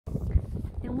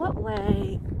In what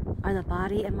way are the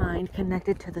body and mind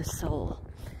connected to the soul?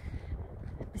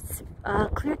 It's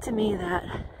clear to me that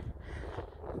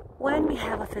when we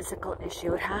have a physical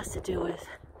issue, it has to do with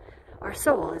our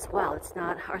soul as well. It's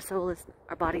not,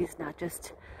 our body is not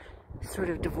just sort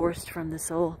of divorced from the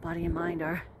soul. Body and mind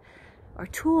are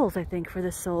tools, I think, for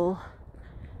the soul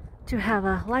to have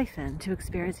a life in, to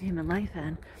experience a human life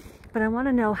in. But I want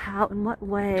to know how, in what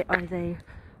way are they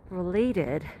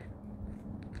related?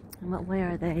 In what way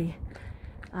are they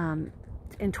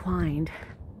entwined?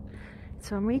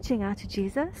 So I'm reaching out to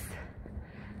Jesus.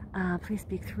 Please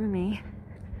speak through me.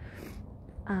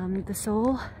 The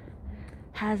soul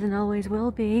has and always will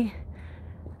be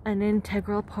an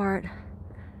integral part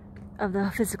of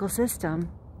the physical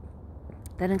system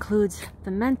that includes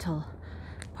the mental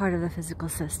part of the physical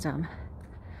system.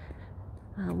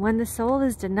 When the soul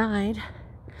is denied,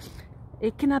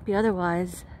 it cannot be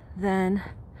otherwise than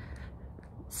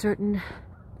certain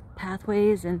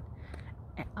pathways and,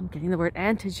 I'm getting the word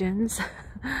antigens,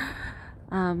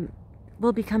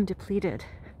 will become depleted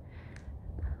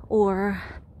or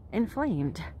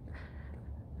inflamed.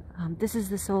 This is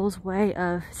the soul's way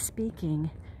of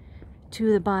speaking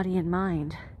to the body and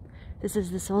mind. This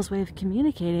is the soul's way of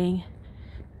communicating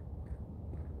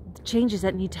the changes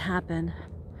that need to happen.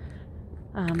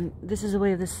 This is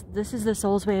the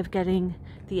soul's way of getting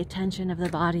the attention of the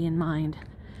body and mind.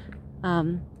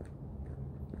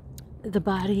 The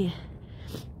body,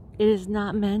 it is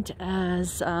not meant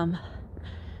as an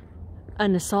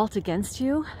assault against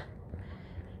you.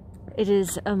 It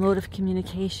is a mode of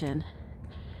communication.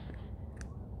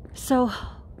 So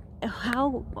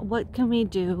what can we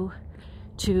do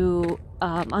to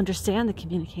understand the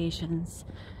communications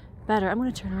better? I'm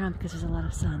going to turn around because there's a lot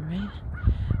of sun, right?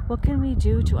 What can we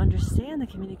do to understand the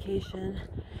communication?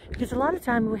 Because a lot of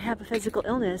time we have a physical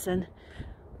illness and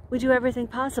we do everything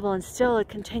possible and still it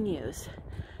continues.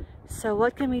 So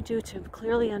what can we do to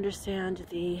clearly understand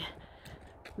the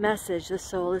message the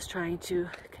soul is trying to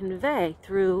convey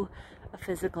through a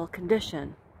physical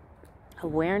condition?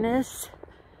 Awareness,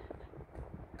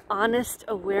 honest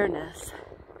awareness.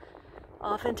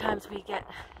 Oftentimes we get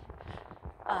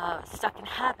stuck in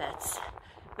habits.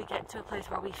 We get to a place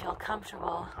where we feel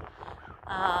comfortable,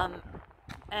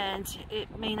 and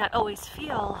it may not always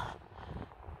feel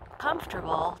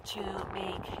comfortable to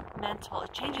make mental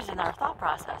changes in our thought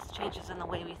process, changes in the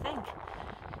way we think,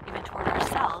 even toward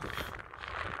ourselves.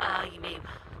 You may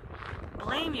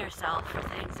blame yourself for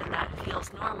things, and that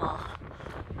feels normal.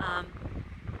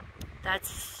 That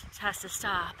has to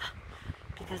stop,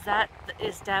 because that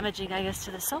is damaging, I guess,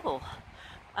 to the soul.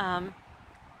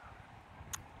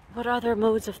 What other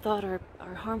modes of thought are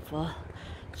harmful?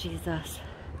 Jesus.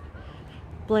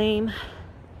 Blame,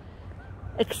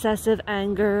 excessive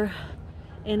anger,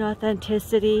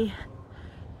 inauthenticity,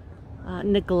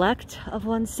 neglect of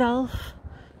oneself,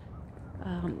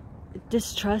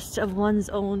 distrust of one's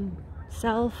own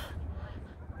self.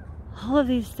 All of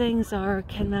these things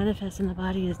can manifest in the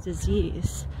body as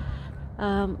disease.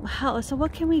 So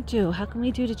what can we do? How can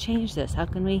we do to change this? How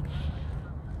can we,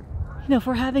 if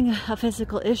we're having a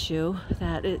physical issue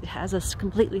that it has us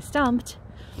completely stumped,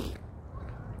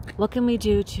 what can we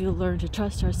do to learn to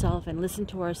trust ourselves and listen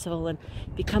to our soul and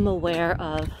become aware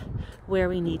of where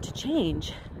we need to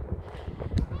change?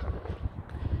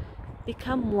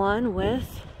 Become one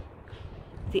with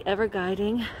the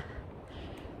ever-guiding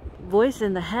voice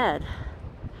in the head.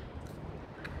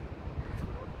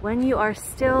 When you are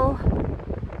still,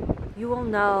 you will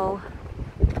know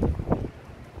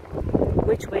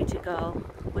which way to go,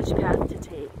 which path to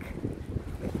take.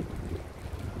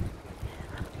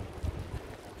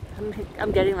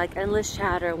 I'm getting like endless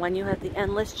chatter. When you have the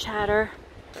endless chatter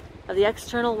of the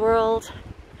external world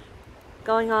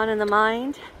going on in the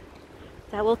mind,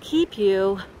 that will keep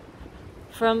you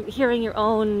from hearing your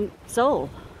own soul.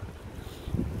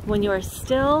 When you are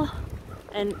still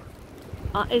and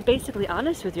basically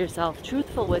honest with yourself,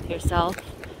 truthful with yourself,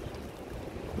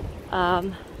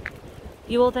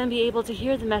 you will then be able to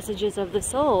hear the messages of the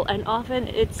soul. And often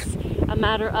it's a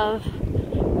matter of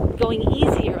going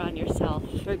easier on yourself,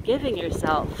 forgiving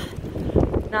yourself,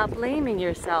 not blaming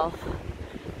yourself.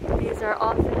 These are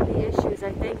often the issues,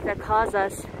 I think, that cause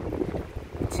us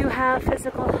to have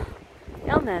physical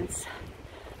ailments.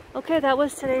 Okay, that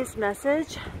was today's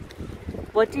message.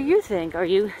 What do you think? Are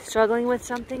you struggling with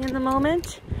something in the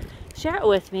moment? Share it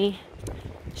with me.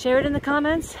 Share it in the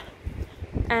comments,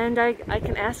 and I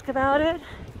can ask about it.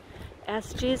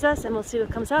 Ask Jesus, and we'll see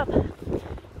what comes up.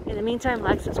 In the meantime,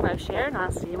 like, subscribe, share, and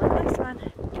I'll see you in the next one.